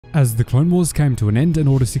As the Clone Wars came to an end and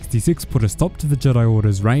Order 66 put a stop to the Jedi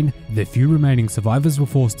Order's reign, the few remaining survivors were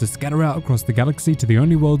forced to scatter out across the galaxy to the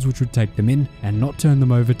only worlds which would take them in and not turn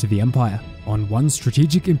them over to the Empire. On one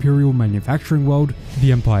strategic Imperial manufacturing world,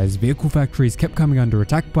 the Empire's vehicle factories kept coming under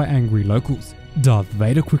attack by angry locals. Darth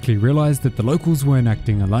Vader quickly realized that the locals weren't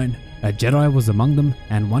acting alone. A Jedi was among them,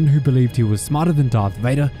 and one who believed he was smarter than Darth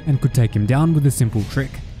Vader and could take him down with a simple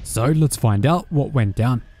trick. So let's find out what went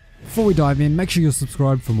down. Before we dive in, make sure you're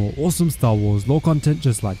subscribed for more awesome Star Wars lore content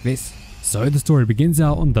just like this. So the story begins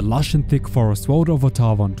out on the lush and thick forest world of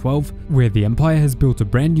Otavon 12, where the Empire has built a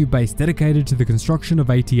brand new base dedicated to the construction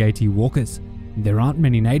of AT-AT walkers. There aren't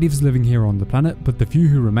many natives living here on the planet, but the few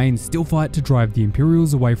who remain still fight to drive the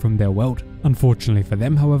Imperials away from their world. Unfortunately for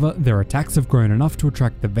them, however, their attacks have grown enough to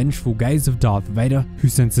attract the vengeful gaze of Darth Vader, who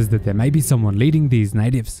senses that there may be someone leading these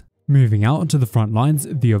natives. Moving out onto the front lines,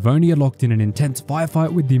 the Otavon are locked in an intense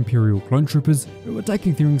firefight with the Imperial clone troopers, who are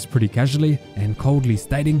taking things pretty casually and coldly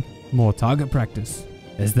stating, "More target practice."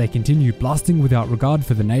 As they continue blasting without regard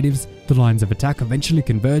for the natives, the lines of attack eventually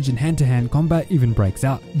converge and hand-to-hand combat even breaks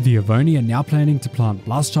out. The Otavon are now planning to plant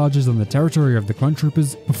blast charges on the territory of the clone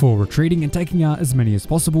troopers before retreating and taking out as many as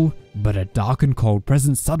possible, but a dark and cold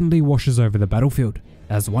presence suddenly washes over the battlefield.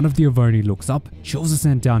 As one of the Otavon looks up, chills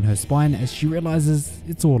ascend down her spine as she realizes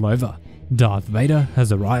it's all over. Darth Vader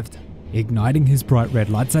has arrived. Igniting his bright red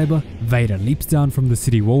lightsaber, Vader leaps down from the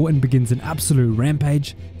city wall and begins an absolute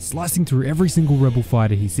rampage, slicing through every single rebel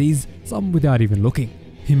fighter he sees, some without even looking.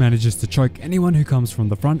 He manages to choke anyone who comes from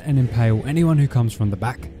the front and impale anyone who comes from the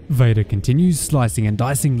back. Vader continues slicing and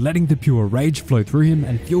dicing, letting the pure rage flow through him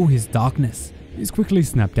and fuel his darkness. He's quickly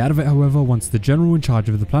snapped out of it, however, once the general in charge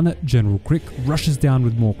of the planet, General Crick, rushes down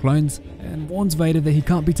with more clones and warns Vader that he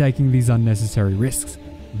can't be taking these unnecessary risks.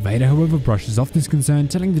 Vader, however, brushes off this concern,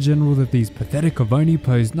 telling the general that these pathetic Otavon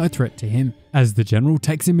pose no threat to him. As the general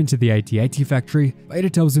takes him into the AT-AT factory, Vader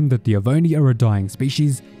tells him that the Otavon are a dying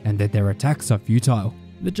species and that their attacks are futile.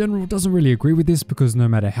 The general doesn't really agree with this because no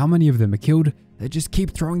matter how many of them are killed, they just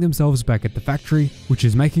keep throwing themselves back at the factory, which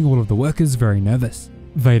is making all of the workers very nervous.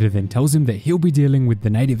 Vader then tells him that he'll be dealing with the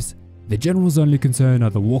natives. The general's only concern are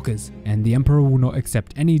the walkers, and the Emperor will not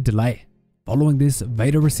accept any delay. Following this,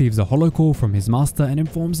 Vader receives a holo call from his master and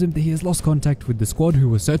informs him that he has lost contact with the squad who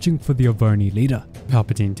were searching for the Otavon leader.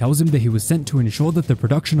 Palpatine tells him that he was sent to ensure that the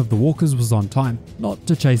production of the walkers was on time, not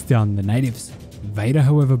to chase down the natives. Vader,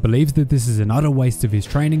 however, believes that this is an utter waste of his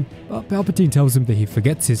training, but Palpatine tells him that he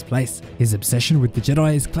forgets his place. His obsession with the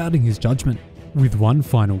Jedi is clouding his judgment. With one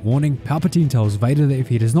final warning, Palpatine tells Vader that if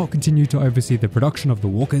he does not continue to oversee the production of the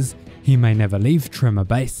walkers, he may never leave Tremor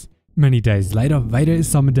Base. Many days later, Vader is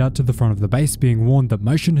summoned out to the front of the base, being warned that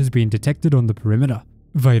motion has been detected on the perimeter.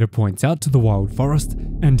 Vader points out to the wild forest,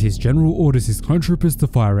 and his general orders his clone troopers to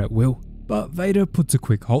fire at will, but Vader puts a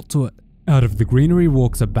quick halt to it. Out of the greenery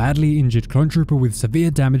walks a badly injured clone trooper with severe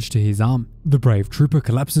damage to his arm. The brave trooper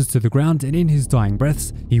collapses to the ground, and in his dying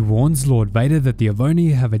breaths, he warns Lord Vader that the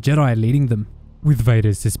Otavon have a Jedi leading them. With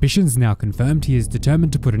Vader's suspicions now confirmed, he is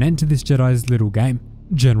determined to put an end to this Jedi's little game.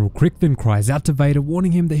 General Crick then cries out to Vader,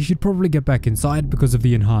 warning him that he should probably get back inside because of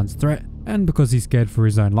the enhanced threat and because he's scared for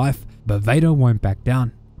his own life, but Vader won't back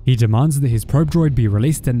down. He demands that his probe droid be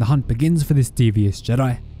released and the hunt begins for this devious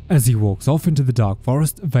Jedi. As he walks off into the dark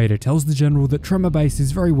forest, Vader tells the general that Tremor Base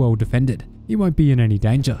is very well defended. He won't be in any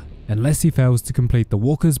danger, unless he fails to complete the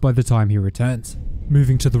walkers by the time he returns.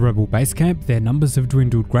 Moving to the rebel base camp, their numbers have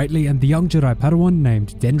dwindled greatly and the young Jedi Padawan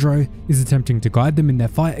named Dendro is attempting to guide them in their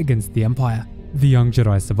fight against the Empire. The young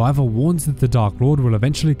Jedi survivor warns that the Dark Lord will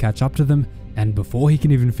eventually catch up to them, and before he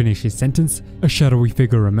can even finish his sentence, a shadowy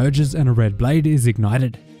figure emerges and a red blade is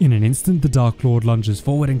ignited. In an instant, the Dark Lord lunges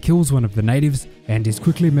forward and kills one of the natives, and is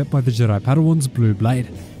quickly met by the Jedi Padawan's blue blade.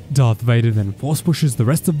 Darth Vader then force pushes the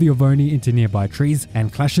rest of the Otavon into nearby trees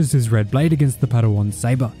and clashes his red blade against the Padawan's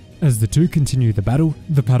saber. As the two continue the battle,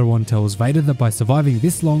 the Padawan tells Vader that by surviving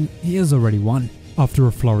this long, he has already won. After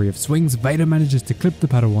a flurry of swings, Vader manages to clip the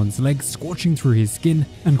Padawan's leg, scorching through his skin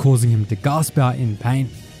and causing him to gasp out in pain.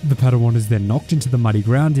 The Padawan is then knocked into the muddy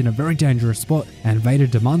ground in a very dangerous spot, and Vader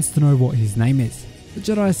demands to know what his name is. The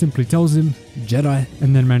Jedi simply tells him, Jedi,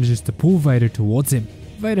 and then manages to pull Vader towards him.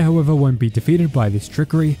 Vader, however, won't be defeated by this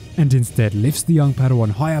trickery, and instead lifts the young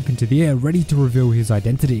Padawan high up into the air, ready to reveal his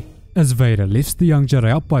identity. As Vader lifts the young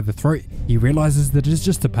Jedi up by the throat, he realizes that it is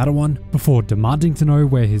just a Padawan, before demanding to know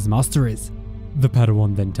where his master is. The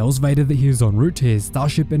Padawan then tells Vader that he is en route to his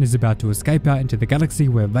starship and is about to escape out into the galaxy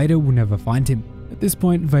where Vader will never find him. At this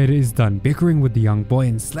point, Vader is done bickering with the young boy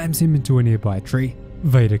and slams him into a nearby tree.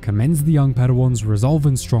 Vader commends the young Padawan's resolve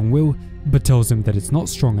and strong will, but tells him that it's not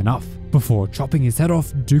strong enough, before chopping his head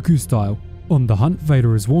off Dooku style. On the hunt,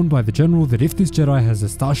 Vader is warned by the general that if this Jedi has a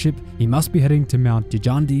starship, he must be heading to Mount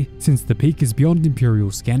Djandi since the peak is beyond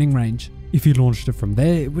Imperial scanning range. If he launched it from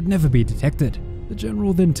there, it would never be detected. The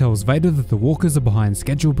general then tells Vader that the walkers are behind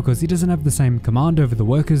schedule because he doesn't have the same command over the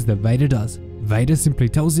workers that Vader does. Vader simply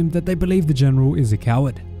tells him that they believe the general is a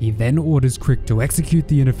coward. He then orders Crick to execute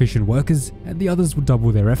the inefficient workers, and the others will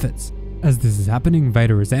double their efforts. As this is happening,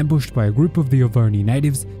 Vader is ambushed by a group of the Otavon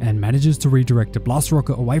natives and manages to redirect a blast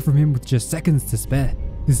rocket away from him with just seconds to spare.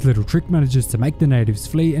 This little trick manages to make the natives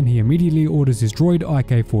flee, and he immediately orders his droid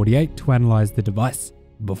IK-48 to analyze the device.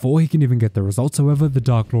 Before he can even get the results, however, the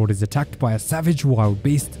Dark Lord is attacked by a savage wild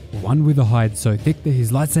beast, one with a hide so thick that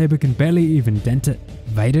his lightsaber can barely even dent it.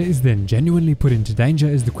 Vader is then genuinely put into danger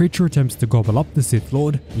as the creature attempts to gobble up the Sith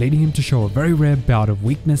Lord, leading him to show a very rare bout of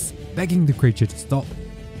weakness, begging the creature to stop.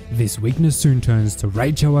 This weakness soon turns to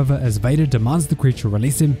rage, however, as Vader demands the creature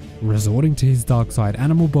release him, resorting to his dark side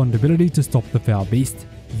animal bond ability to stop the foul beast.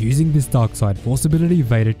 Using this dark side force ability,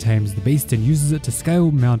 Vader tames the beast and uses it to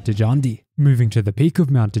scale Mount Djandi. Moving to the peak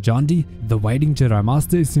of Mount Djandi, the waiting Jedi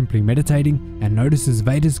Master is simply meditating and notices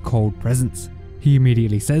Vader's cold presence. He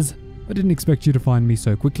immediately says, "I didn't expect you to find me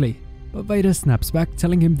so quickly." But Vader snaps back,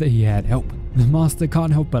 telling him that he had help. The Master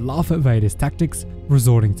can't help but laugh at Vader's tactics,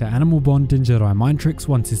 resorting to animal bond and Jedi mind tricks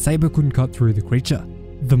once his saber couldn't cut through the creature.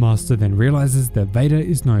 The Master then realizes that Vader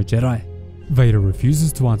is no Jedi. Vader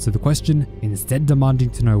refuses to answer the question, instead demanding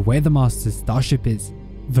to know where the Master's starship is.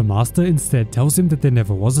 The Master instead tells him that there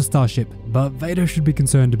never was a starship, but Vader should be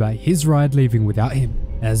concerned about his ride leaving without him.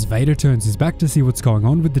 As Vader turns his back to see what's going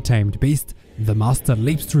on with the tamed beast, the Master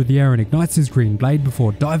leaps through the air and ignites his green blade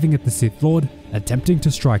before diving at the Sith Lord, attempting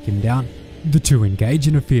to strike him down. The two engage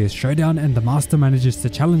in a fierce showdown and the Master manages to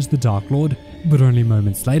challenge the Dark Lord, but only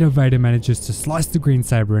moments later Vader manages to slice the green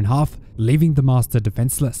saber in half, leaving the Master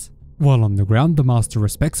defenseless. While on the ground, the Master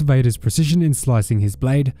respects Vader's precision in slicing his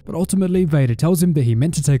blade, but ultimately Vader tells him that he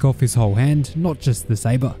meant to take off his whole hand, not just the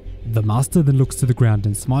saber. The Master then looks to the ground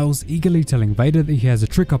and smiles, eagerly telling Vader that he has a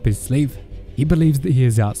trick up his sleeve. He believes that he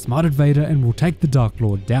has outsmarted Vader and will take the Dark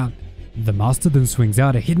Lord down. The Master then swings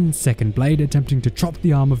out a hidden second blade, attempting to chop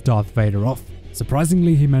the arm of Darth Vader off.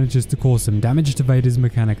 Surprisingly, he manages to cause some damage to Vader's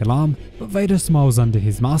mechanical arm, but Vader smiles under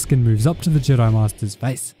his mask and moves up to the Jedi Master's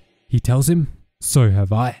face. He tells him, "So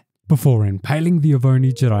have I," before impaling the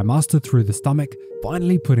Otavon Jedi Master through the stomach,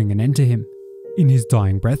 finally putting an end to him. In his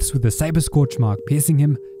dying breaths, with the saber scorch mark piercing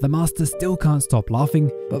him, the Master still can't stop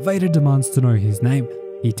laughing, but Vader demands to know his name.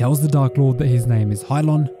 He tells the Dark Lord that his name is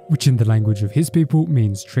Hylon, which in the language of his people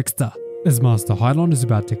means trickster. As Master Hylon is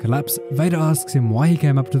about to collapse, Vader asks him why he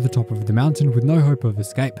came up to the top of the mountain with no hope of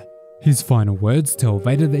escape. His final words tell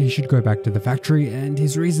Vader that he should go back to the factory, and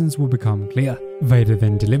his reasons will become clear. Vader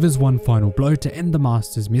then delivers one final blow to end the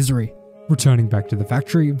Master's misery. Returning back to the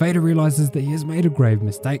factory, Vader realizes that he has made a grave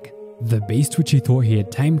mistake. The beast which he thought he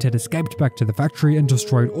had tamed had escaped back to the factory and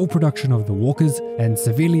destroyed all production of the walkers and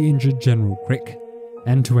severely injured General Crick.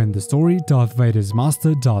 And to end the story, Darth Vader's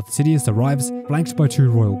master, Darth Sidious, arrives, flanked by 2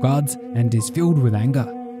 royal guards, and is filled with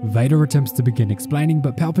anger. Vader attempts to begin explaining,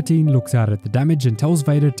 but Palpatine looks out at the damage and tells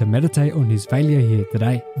Vader to meditate on his failure here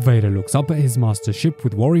today. Vader looks up at his master's ship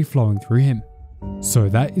with worry flowing through him. So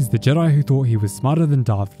that is the Jedi who thought he was smarter than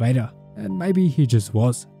Darth Vader, and maybe he just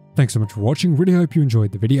was. Thanks so much for watching, really hope you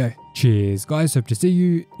enjoyed the video. Cheers guys, hope to see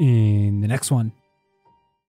you in the next one.